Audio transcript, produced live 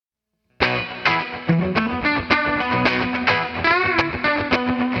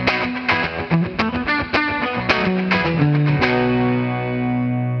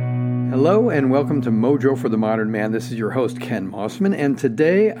and welcome to Mojo for the Modern Man. This is your host, Ken Mossman, and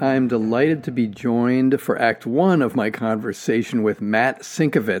today I'm delighted to be joined for Act 1 of my conversation with Matt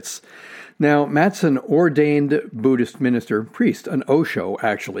Sinkovits. Now, Matt's an ordained Buddhist minister, priest, an Osho,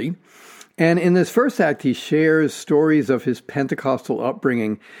 actually. And in this first act, he shares stories of his Pentecostal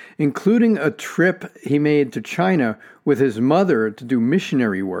upbringing, including a trip he made to China with his mother to do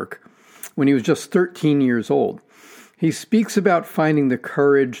missionary work when he was just 13 years old. He speaks about finding the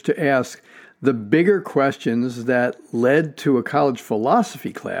courage to ask the bigger questions that led to a college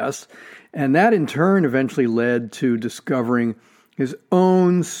philosophy class, and that in turn eventually led to discovering his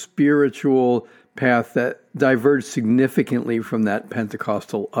own spiritual path that diverged significantly from that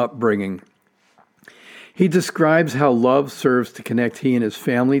Pentecostal upbringing. He describes how love serves to connect he and his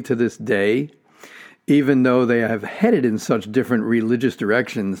family to this day, even though they have headed in such different religious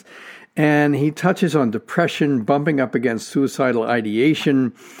directions. And he touches on depression, bumping up against suicidal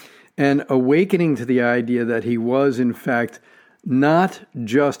ideation, and awakening to the idea that he was, in fact, not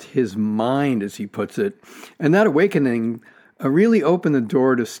just his mind, as he puts it. And that awakening really opened the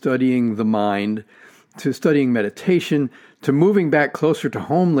door to studying the mind, to studying meditation, to moving back closer to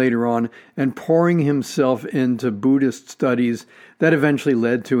home later on, and pouring himself into Buddhist studies that eventually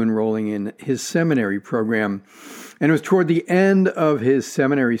led to enrolling in his seminary program. And it was toward the end of his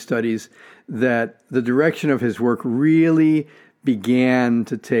seminary studies that the direction of his work really began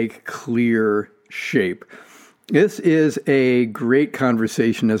to take clear shape. This is a great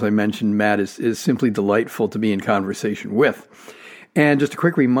conversation. As I mentioned, Matt is simply delightful to be in conversation with. And just a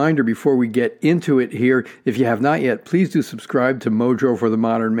quick reminder before we get into it here, if you have not yet, please do subscribe to Mojo for the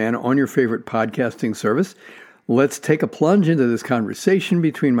Modern Man on your favorite podcasting service. Let's take a plunge into this conversation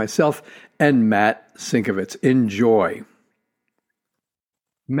between myself and Matt Sinkovits. Enjoy.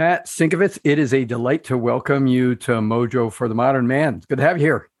 Matt Sinkovits, it is a delight to welcome you to Mojo for the Modern Man. It's good to have you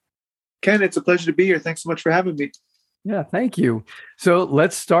here. Ken, it's a pleasure to be here. Thanks so much for having me. Yeah, thank you. So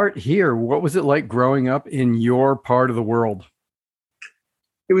let's start here. What was it like growing up in your part of the world?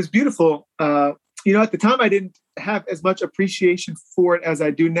 It was beautiful. At the time, I didn't have as much appreciation for it as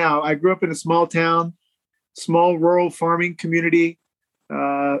I do now. I grew up in a small town, small rural farming community.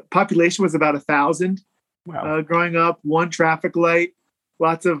 Population was about 1,000. Wow. Growing up, one traffic light,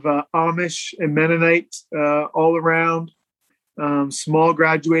 lots of Amish and Mennonite all around, small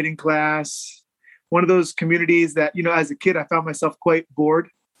graduating class. One of those communities that, as a kid, I found myself quite bored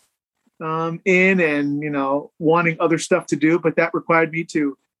in and, wanting other stuff to do. But that required me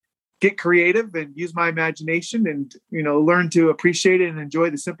to get creative and use my imagination and, learn to appreciate it and enjoy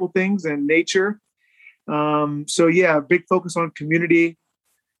the simple things and nature. Big focus on community,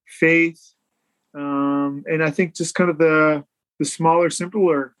 faith. And I think just kind of the smaller,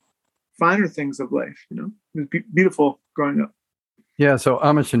 simpler, finer things of life, it was beautiful growing up. Yeah. So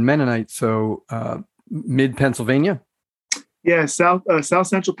Amish and Mennonite. So mid Pennsylvania. Yeah. South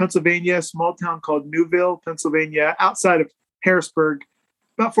central Pennsylvania, small town called Newville, Pennsylvania, outside of Harrisburg,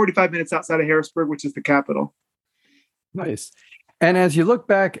 about 45 minutes outside of Harrisburg, which is the capital. Nice. And as you look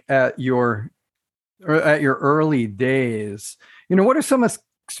back at your early days, what are some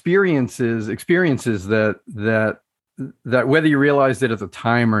experiences that whether you realized it at the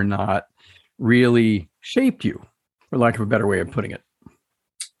time or not really shaped you, for lack of a better way of putting it?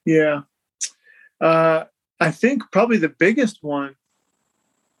 Yeah. I think probably the biggest one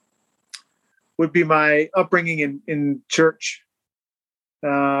would be my upbringing in church.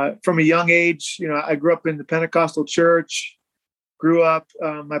 From a young age, I grew up in the Pentecostal church, grew up,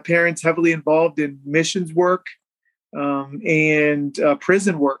 my parents heavily involved in missions work and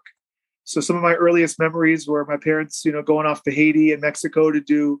prison work. So some of my earliest memories were my parents, going off to Haiti and Mexico to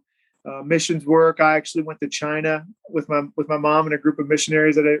do missions work. I actually went to China with my mom and a group of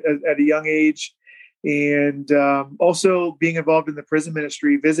missionaries at a young age. And also being involved in the prison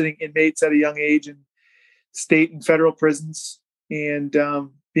ministry, visiting inmates at a young age in state and federal prisons, and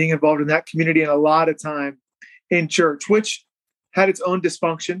being involved in that community and a lot of time in church, which had its own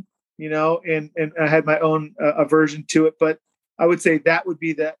dysfunction, and I had my own aversion to it. But I would say that would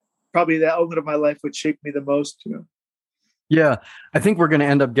be probably that element of my life which shaped me the most. Yeah, I think we're going to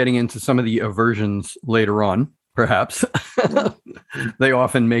end up getting into some of the aversions later on. Perhaps they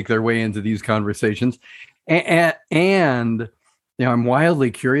often make their way into these conversations. And I'm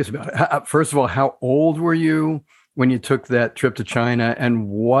wildly curious about it. First of all, how old were you when you took that trip to China, and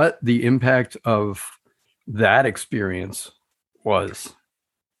what the impact of that experience was?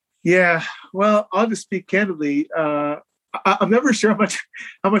 Yeah, well, I'll just speak candidly. I'm never sure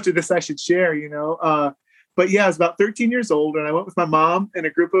how much of this I should share, But yeah, I was about 13 years old, and I went with my mom and a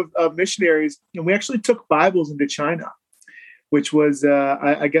group of missionaries, and we actually took Bibles into China. which was,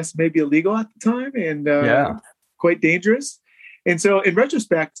 I guess, maybe illegal at the time and quite dangerous. And so in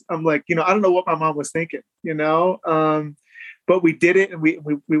retrospect, I'm like, I don't know what my mom was thinking, but we did it, and we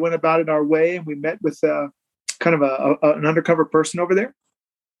went about it our way, and we met with kind of an undercover person over there.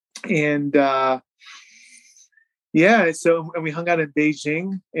 And and we hung out in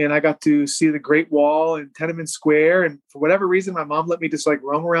Beijing, and I got to see the Great Wall and Tiananmen Square. And for whatever reason, my mom let me just like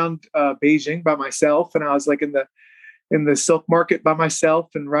roam around Beijing by myself. And I was like in the silk market by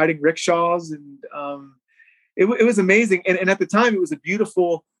myself and riding rickshaws. And it was amazing. And at the time, it was a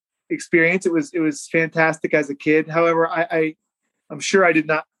beautiful experience. It was fantastic as a kid. However, I'm sure I did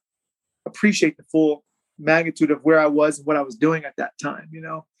not appreciate the full magnitude of where I was and what I was doing at that time,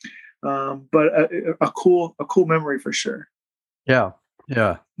 but a cool memory for sure. Yeah.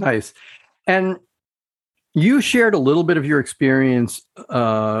 Nice. And you shared a little bit of your experience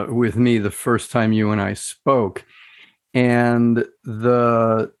with me the first time you and I spoke. And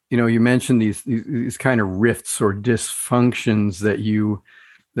you mentioned these kind of rifts or dysfunctions that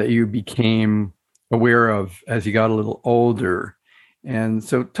you became aware of as you got a little older. And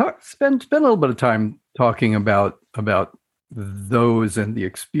so spend a little bit of time talking about those and the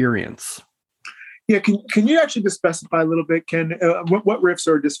experience. Yeah, can you actually just specify a little bit, Ken? What rifts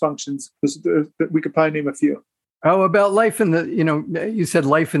or dysfunctions? We could probably name a few. Oh, about life in the, you said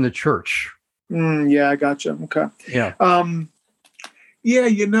life in the church. Yeah, I gotcha. Okay. Yeah. I'm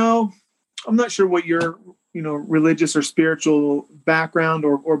not sure what your, religious or spiritual background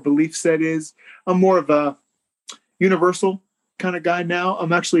or belief set is. I'm more of a universal kind of guy now.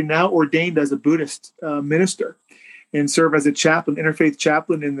 I'm actually now ordained as a Buddhist minister and serve as a chaplain, interfaith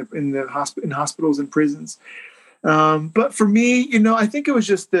chaplain in hospitals and prisons. But for me, I think it was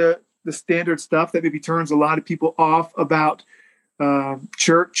just the standard stuff that maybe turns a lot of people off about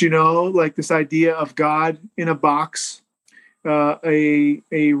church, like this idea of God in a box, a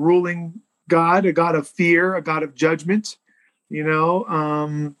ruling God, a God of fear, a God of judgment,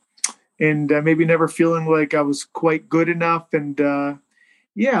 and maybe never feeling like I was quite good enough. And a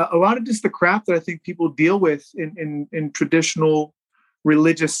lot of just the crap that I think people deal with in traditional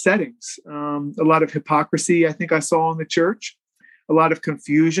religious settings. A lot of hypocrisy, I think I saw in the church, a lot of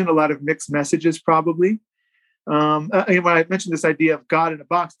confusion, a lot of mixed messages, probably. And when I mentioned this idea of God in a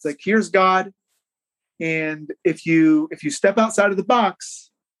box, it's like, here's God. And if you step outside of the box,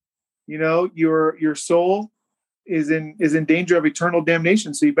 your soul is in danger of eternal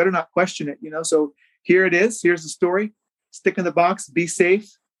damnation. So you better not question it, So here it is. Here's the story. Stick in the box, be safe.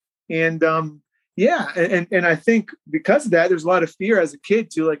 And and I think because of that, there's a lot of fear as a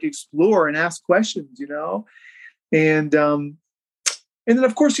kid to like explore and ask questions, And then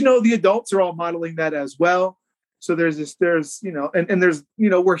of course, the adults are all modeling that as well. So there's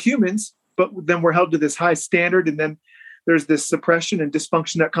we're humans, but then we're held to this high standard. And then there's this suppression and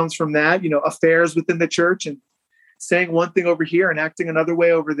dysfunction that comes from that, affairs within the church and saying one thing over here and acting another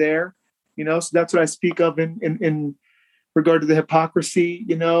way over there, so that's what I speak of in regard to the hypocrisy,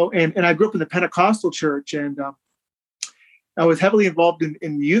 and I grew up in the Pentecostal church, and I was heavily involved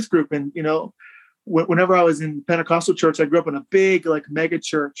in the youth group. And, whenever I was in Pentecostal church, I grew up in a big, like mega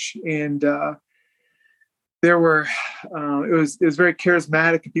church, and there were, it was very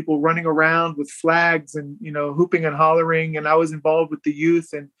charismatic, and people running around with flags and, hooping and hollering. And I was involved with the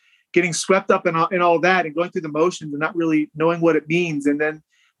youth and getting swept up in all that and going through the motions and not really knowing what it means. And then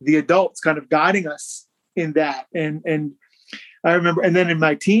the adults kind of guiding us in that. And I remember, and then in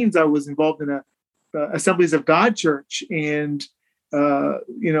my teens, I was involved in a Assemblies of God church and,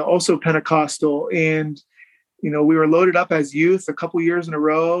 also Pentecostal. And, we were loaded up as youth a couple years in a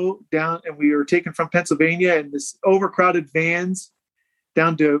row down, and we were taken from Pennsylvania in this overcrowded vans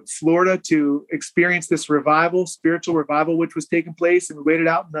down to Florida to experience this spiritual revival, which was taking place. And we waited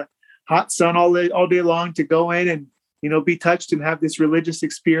out in the hot sun all day long to go in and, be touched and have this religious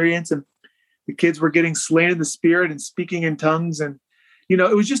experience. And the kids were getting slain in the spirit and speaking in tongues. And,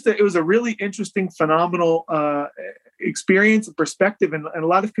 it was a really interesting, phenomenal experience and perspective and a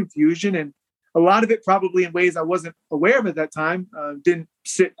lot of confusion. And a lot of it probably in ways I wasn't aware of at that time, didn't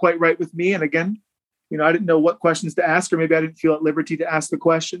sit quite right with me. And again, I didn't know what questions to ask, or maybe I didn't feel at liberty to ask the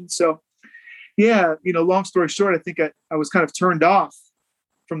question. So long story short, I think I was kind of turned off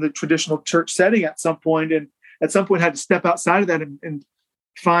from the traditional church setting at some point. And at some point had to step outside of that and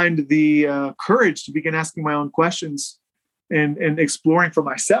find the courage to begin asking my own questions and exploring for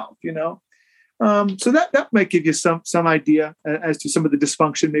myself, So that might give you some idea as to some of the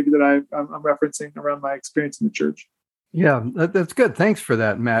dysfunction maybe that I'm referencing around my experience in the church. Yeah, that's good. Thanks for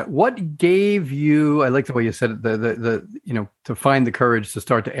that, Matt. What gave you, I like the way you said it, the to find the courage to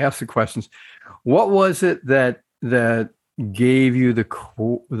start to ask the questions. What was it that gave you the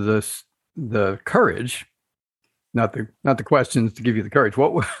courage, not the questions to give you the courage.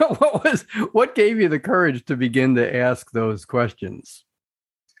 What gave you the courage to begin to ask those questions?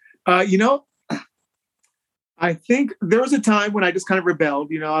 You know, I think there was a time when I just kind of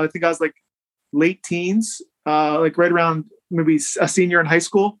rebelled. You know, I think I was like late teens, like right around maybe a senior in high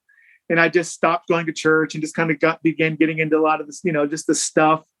school. And I just stopped going to church and just kind of began getting into a lot of this, you know, just the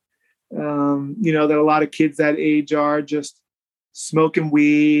stuff, you know, that a lot of kids that age are, just smoking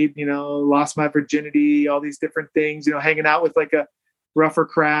weed, you know, lost my virginity, all these different things, you know, hanging out with like a rougher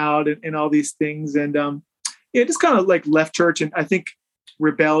crowd and all these things. And yeah, just kind of like left church and I think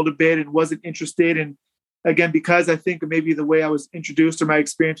rebelled a bit and wasn't interested. And again, because I think maybe the way I was introduced or my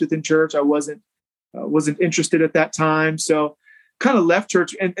experience within church, I wasn't interested at that time. So kind of left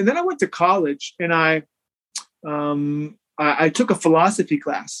church. And then I went to college and I took a philosophy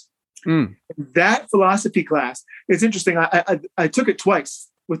class. That philosophy class, it's interesting. I took it twice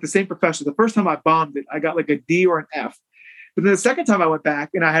with the same professor. The first time I bombed it, I got like a D or an F. But then the second time I went back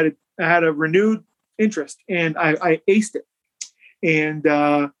and I had a renewed interest and I aced it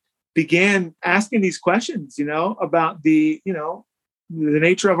and began asking these questions, you know, about the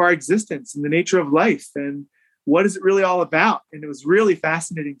nature of our existence and the nature of life and what is it really all about? And it was really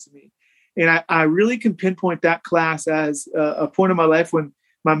fascinating to me. And I really can pinpoint that class as a point in my life when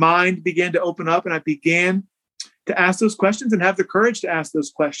my mind began to open up and I began to ask those questions and have the courage to ask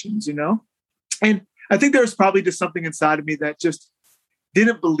those questions, you know? And I think there was probably just something inside of me that just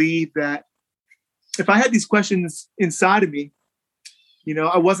didn't believe that if I had these questions inside of me, you know,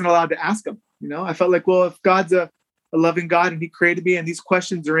 I wasn't allowed to ask them. You know, I felt like, well, if God's a loving God and he created me and these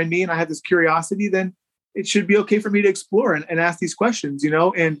questions are in me and I have this curiosity, then it should be okay for me to explore and ask these questions, you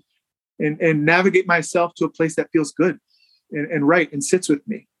know, and navigate myself to a place that feels good and right and sits with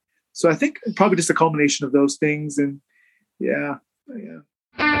me. So I think probably just a culmination of those things. And yeah.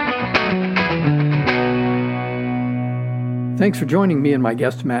 Thanks for joining me and my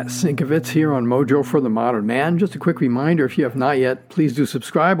guest, Matt Sinkovitz, here on Mojo for the Modern Man. Just a quick reminder, if you have not yet, please do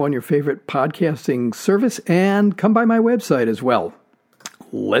subscribe on your favorite podcasting service and come by my website as well.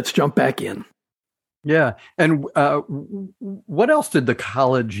 Let's jump back in. Yeah. And what else did the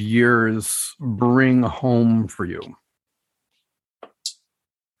college years bring home for you?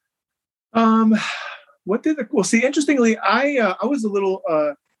 Interestingly, I was a little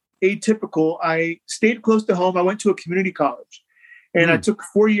atypical. I stayed close to home. I went to a community college and I took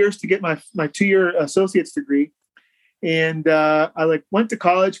 4 years to get my 2-year associate's degree. And I went to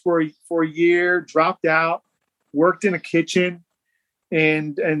college for a year, dropped out, worked in a kitchen.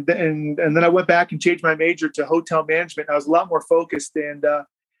 And then I went back and changed my major to hotel management. I was a lot more focused and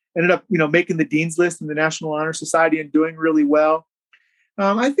ended up, making the dean's list in the National Honor Society and doing really well.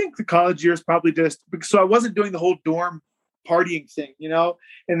 I think the college years probably so I wasn't doing the whole dorm partying thing,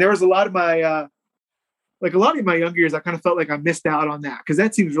 and there was a lot of my younger years, I kind of felt like I missed out on that because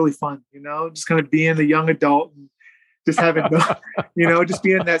that seems really fun, just kind of being a young adult and just having, just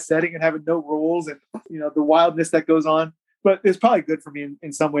being in that setting and having no rules and, the wildness that goes on. But it's probably good for me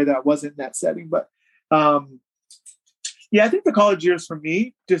in some way that I wasn't in that setting. But I think the college years for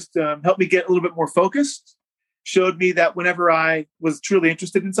me just helped me get a little bit more focused, showed me that whenever I was truly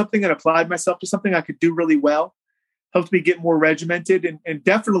interested in something and applied myself to something, I could do really well, helped me get more regimented and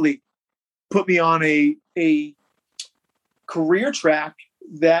definitely put me on a career track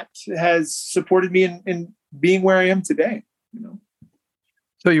that has supported me in being where I am today.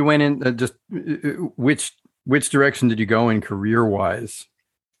 So you went in which direction did you go in career-wise?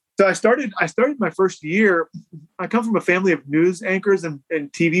 So I started my first year. I come from a family of news anchors and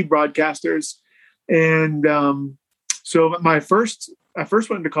TV broadcasters. And so I first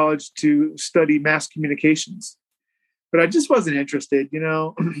went into college to study mass communications, but I just wasn't interested,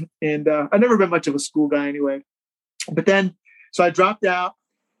 and I've never been much of a school guy anyway. But then, so I dropped out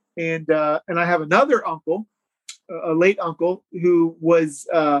and I have another uncle, a late uncle who was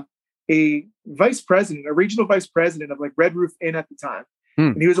a regional vice president of Red Roof Inn at the time.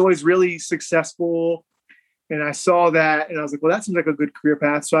 And he was always really successful. And I saw that and I was like, well, that seems like a good career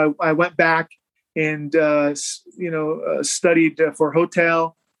path. So I went back and, studied for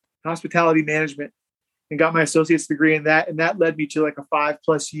hospitality management and got my associate's degree in that. And that led me to a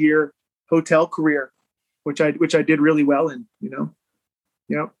 5+ year hotel career, which I did really well in,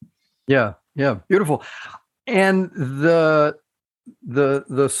 Yep. Yeah. Beautiful. And the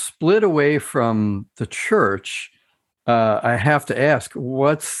split away from the church, I have to ask,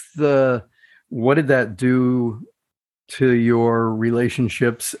 what did that do to your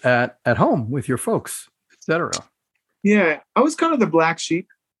relationships at home with your folks, etc.? Yeah, I was kind of the black sheep.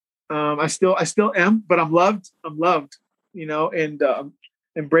 I still am, but I'm loved. and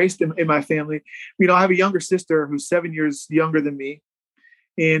embraced in my family. I have a younger sister who's 7 years younger than me,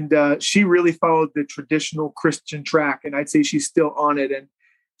 and she really followed the traditional Christian track, and I'd say she's still on it. And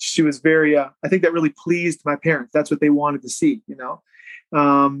she was very, I think that really pleased my parents. That's what they wanted to see,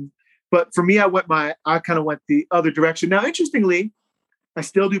 But for me, I kind of went the other direction. Now, interestingly, I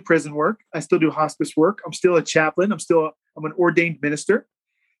still do prison work. I still do hospice work. I'm still a chaplain. I'm an ordained minister,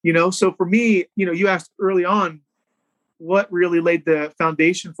 So for me, you asked early on, what really laid the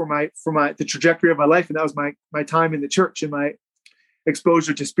foundation for the trajectory of my life, and that was my time in the church and my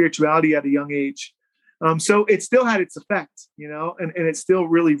exposure to spirituality at a young age. So it still had its effect, and it still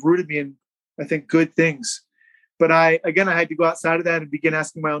really rooted me in, I think, good things. But I had to go outside of that and begin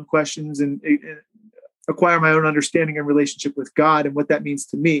asking my own questions and acquire my own understanding and relationship with God and what that means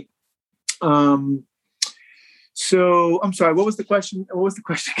to me. So I'm sorry, what was the question? What was the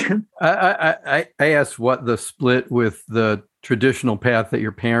question again? I asked what the split with the traditional path that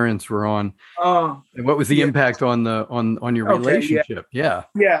your parents were on. And what was the impact on your relationship? Yeah.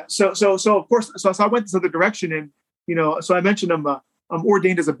 So of course, so I went this other direction, and so I mentioned I'm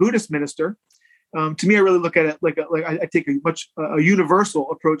ordained as a Buddhist minister. To me, I really look at it like I take a universal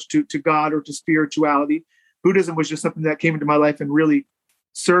approach to God or to spirituality. Buddhism was just something that came into my life and really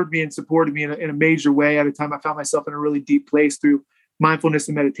served me and supported me in a major way at a time I found myself in a really deep place through mindfulness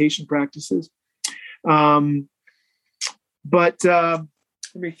and meditation practices. But let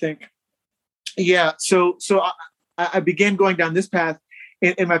me think. Yeah, so I began going down this path,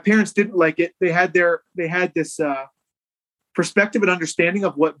 and my parents didn't like it. They had this perspective and understanding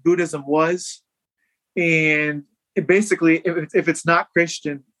of what Buddhism was, and basically, if it's not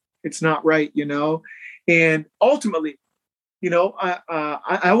Christian, it's not right, And ultimately,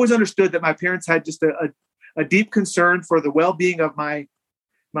 I always understood that my parents had just a deep concern for the well-being of my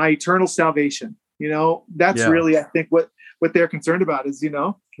eternal salvation. That's really, I think, what they're concerned about is,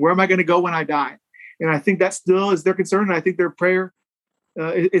 where am I going to go when I die? And I think that still is their concern. And I think their prayer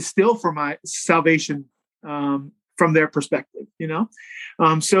is still for my salvation from their perspective,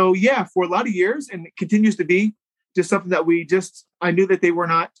 So yeah, for a lot of years, and it continues to be just something that I knew that they were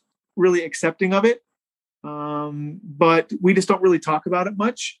not really accepting of it. But we just don't really talk about it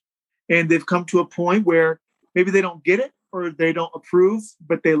much. And they've come to a point where maybe they don't get it or they don't approve,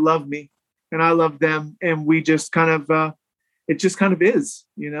 but they love me and I love them. And we just kind of, it just kind of is,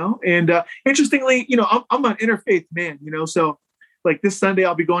 and interestingly, I'm an interfaith man, so like this Sunday,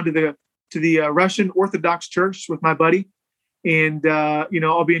 I'll be going to the Russian Orthodox Church with my buddy. And,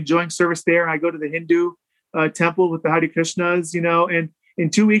 I'll be enjoying service there. I go to the Hindu temple with the Hare Krishnas, and in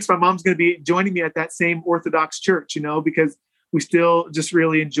 2 weeks, my mom's going to be joining me at that same Orthodox church, because we still just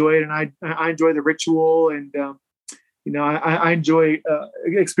really enjoy it. And I enjoy the ritual, and, I enjoy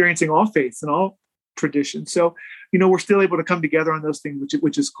experiencing all faiths and all traditions. So, we're still able to come together on those things,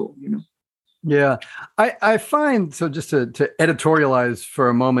 which is cool, Yeah. I find, so just to editorialize for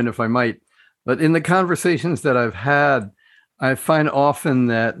a moment, if I might, but in the conversations that I've had, I find often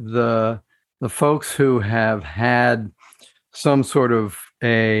that the folks who have had some sort of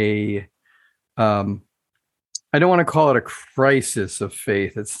I don't want to call it a crisis of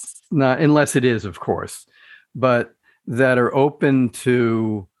faith. It's not, unless it is, of course, but that are open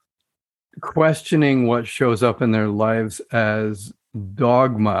to questioning what shows up in their lives as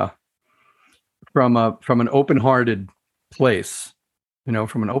dogma from an open-hearted place,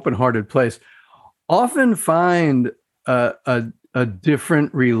 often find a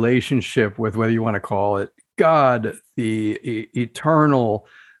different relationship with, whether you want to call it God, the eternal,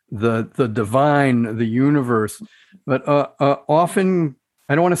 the divine, the universe, but often,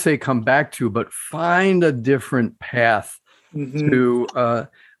 I don't want to say come back to, but find a different path to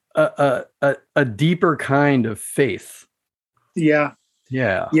a deeper kind of faith. Yeah.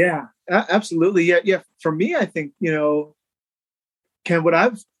 Absolutely. Yeah. For me, I think, Ken, what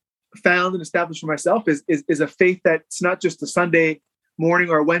I've found and established for myself is a faith that's not just a Sunday morning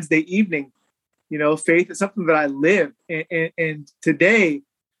or a Wednesday evening. Faith is something that I live. And today,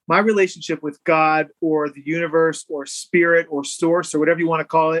 my relationship with God or the universe or spirit or source or whatever you want to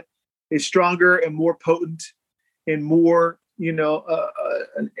call it is stronger and more potent and more,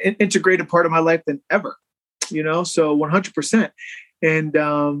 an integrated part of my life than ever, so 100%. And,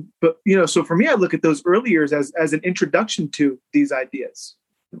 but, so for me, I look at those early years as an introduction to these ideas.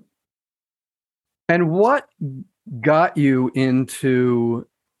 And what got you into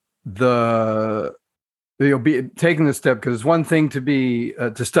taking the step? Because it's one thing to be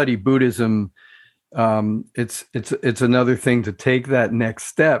to study Buddhism. It's another thing to take that next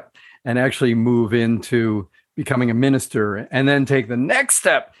step and actually move into becoming a minister, and then take the next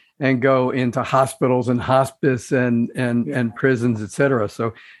step and go into hospitals and hospice and prisons, et cetera.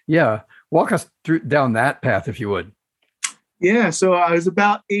 So yeah, walk us through down that path, if you would. Yeah. So I was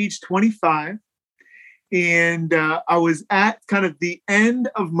about age 25, and I was at kind of the end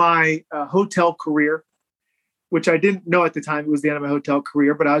of my hotel career, which I didn't know at the time it was the end of my hotel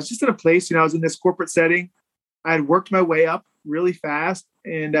career, but I was just in a place, I was in this corporate setting. I had worked my way up really fast,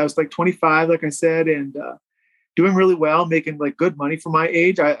 and I was like 25, like I said, and doing really well, making like good money for my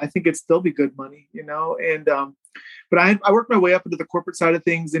age. I think it'd still be good money, and but I worked my way up into the corporate side of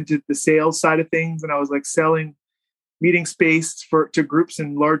things, into the sales side of things, and I was like selling meeting space to groups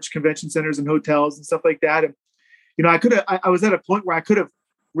in large convention centers and hotels and stuff like that. And I was at a point where I could have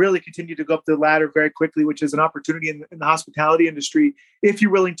really continued to go up the ladder very quickly, which is an opportunity in the hospitality industry if you're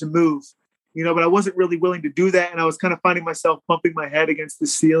willing to move. But I wasn't really willing to do that, and I was kind of finding myself bumping my head against the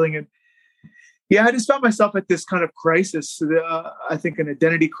ceiling. And yeah, I just found myself at this kind of crisis. I think an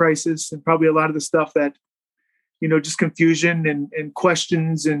identity crisis, and probably a lot of the stuff that, just confusion and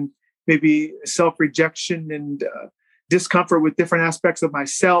questions, and maybe self-rejection and discomfort with different aspects of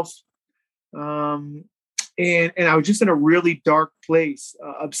myself. And I was just in a really dark place,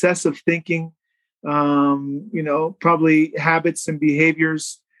 obsessive thinking, probably habits and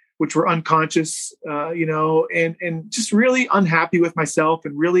behaviors which were unconscious, and just really unhappy with myself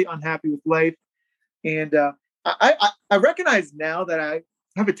and really unhappy with life. And I recognize now that I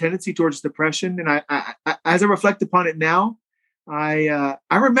have a tendency towards depression. And I as I reflect upon it now, I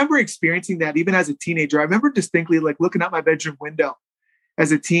remember experiencing that even as a teenager. I remember distinctly like looking out my bedroom window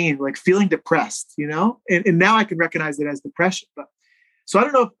as a teen, like feeling depressed, and now I can recognize it as depression. But so I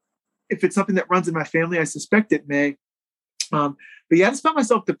don't know if it's something that runs in my family. I suspect it may. But yeah, I just found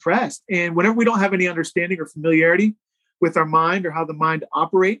myself depressed. And whenever we don't have any understanding or familiarity with our mind or how the mind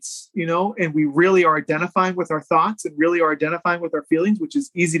operates, and we really are identifying with our thoughts and really are identifying with our feelings, which is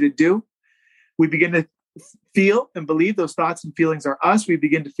easy to do, we begin to feel and believe those thoughts and feelings are us. We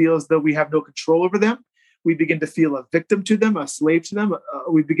begin to feel as though we have no control over them. We begin to feel a victim to them, a slave to them.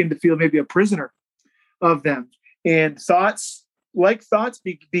 We begin to feel maybe a prisoner of them. And thoughts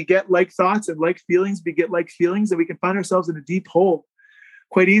beget like thoughts, and like feelings beget like feelings, and we can find ourselves in a deep hole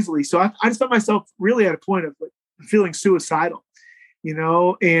quite easily. So I just found myself really at a point of like feeling suicidal,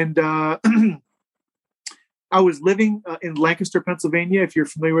 and I was living in Lancaster, Pennsylvania. If you're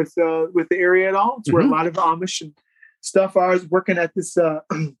familiar with the area at all, it's where a lot of Amish and stuff are. I was working at this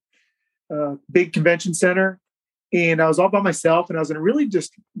big convention center, and I was all by myself, and I was in a really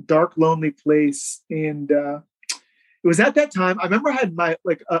just dark, lonely place. And it was at that time, I remember I had my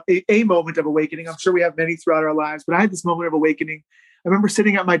a moment of awakening. I'm sure we have many throughout our lives, but I had this moment of awakening. I remember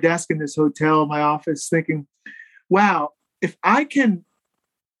sitting at my desk in this hotel, my office, thinking, wow, if I can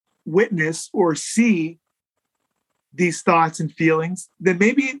witness or see these thoughts and feelings, then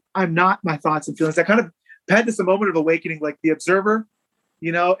maybe I'm not my thoughts and feelings. I kind of had this moment of awakening, like the observer,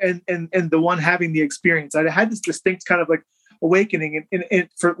 and the one having the experience. I had this distinct kind of like awakening, and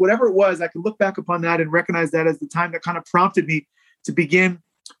for whatever it was, I can look back upon that and recognize that as the time that kind of prompted me to begin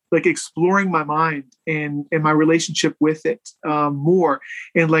like exploring my mind and my relationship with it more.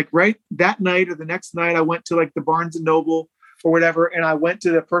 And like right that night or the next night, I went to like the Barnes and Noble or whatever, and I went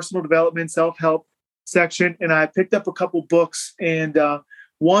to the personal development, self-help section, and I picked up a couple books. And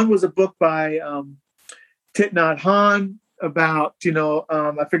one was a book by Thich Nhat Hanh about,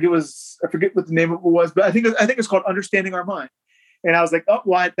 I forget what the name of it was, but I think it's called Understanding Our Mind. And I was like, oh,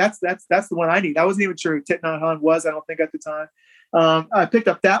 well, that's the one I need. I wasn't even sure who Thich Nhat Hanh was, I don't think, at the time. I picked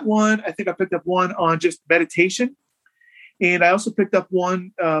up that one. I think I picked up one on just meditation. And I also picked up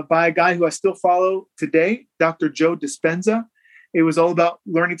one by a guy who I still follow today, Dr. Joe Dispenza. It was all about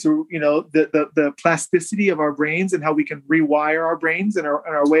learning to, the plasticity of our brains and how we can rewire our brains and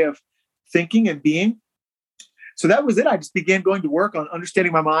our way of thinking and being. So that was it. I just began going to work on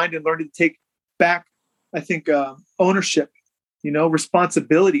understanding my mind and learning to take back, I think, ownership,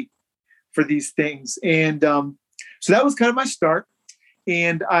 responsibility for these things. And so that was kind of my start.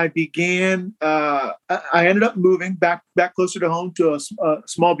 And I began, I ended up moving back closer to home to a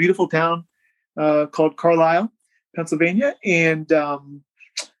small, beautiful town called Carlisle, Pennsylvania. And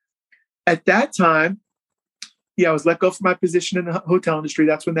at that time, I was let go from my position in the hotel industry.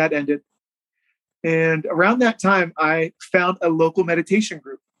 That's when that ended. And around that time, I found a local meditation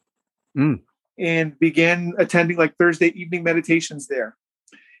group and began attending like Thursday evening meditations there,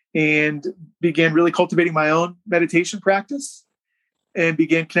 and began really cultivating my own meditation practice, and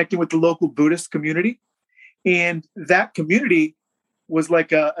began connecting with the local Buddhist community. And that community was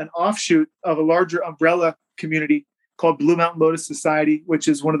like an offshoot of a larger umbrella community called Blue Mountain Lotus Society, which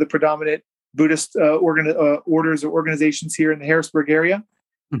is one of the predominant Buddhist orders or organizations here in the Harrisburg area.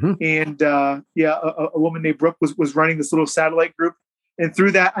 Mm-hmm. And a woman named Brooke was running this little satellite group. And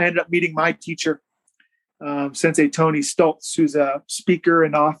through that, I ended up meeting my teacher, Sensei Tony Stoltz, who's a speaker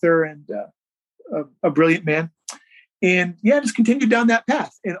and author and a brilliant man. And I just continued down that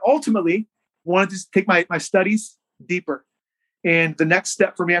path. And ultimately, wanted to take my studies deeper. And the next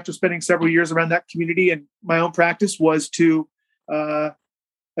step for me after spending several years around that community and my own practice was to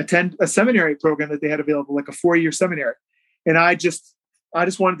attend a seminary program that they had available, like a 4-year seminary. And I just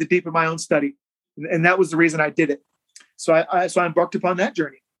wanted to deepen my own study. And that was the reason I did it. So I embarked upon that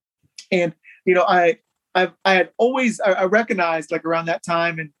journey. And, I had always, I recognized like around that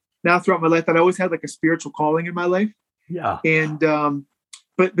time and now throughout my life that I always had like a spiritual calling in my life. Yeah. And,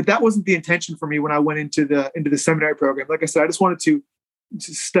 but that wasn't the intention for me when I went into the seminary program. Like I said, I just wanted to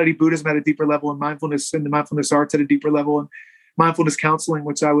study Buddhism at a deeper level and mindfulness and the mindfulness arts at a deeper level and mindfulness counseling,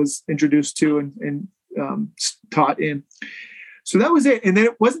 which I was introduced to and taught in. So that was it. And then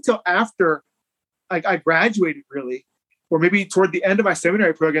it wasn't until after I graduated really, or maybe toward the end of my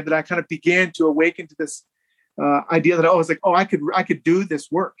seminary program that I kind of began to awaken to this idea that I was like, I could do this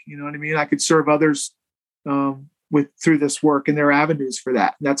work. You know what I mean? I could serve others through this work, and there are avenues for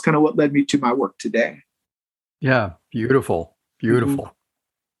that. And that's kind of what led me to my work today. Yeah. Beautiful. Beautiful.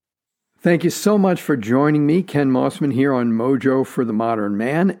 Mm-hmm. Thank you so much for joining me, Ken Mossman, here on Mojo for the Modern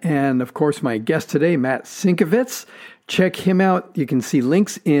Man. And of course, my guest today, Matt Sinkovits. Check him out. You can see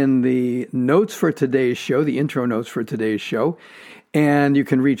links in the notes for today's show, the intro notes for today's show. And you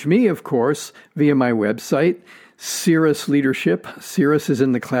can reach me, of course, via my website, Cirrus Leadership. Cirrus is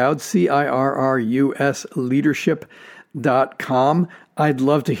in the cloud, CIRRUS leadership.com. I'd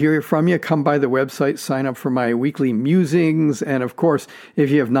love to hear from you. Come by the website, sign up for my weekly musings. And of course, if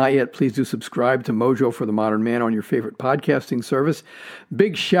you have not yet, please do subscribe to Mojo for the Modern Man on your favorite podcasting service.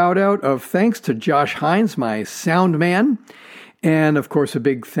 Big shout out of thanks to Josh Hines, my sound man. And of course, a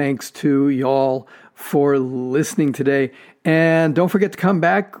big thanks to y'all for listening today. And don't forget to come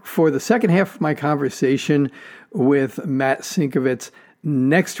back for the second half of my conversation with Matt Sinkovits.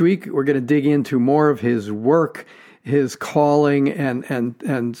 Next week, we're going to dig into more of his work, his calling,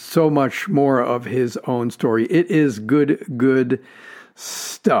 and so much more of his own story. It is good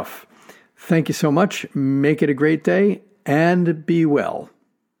stuff. Thank you so much. Make it a great day and be well.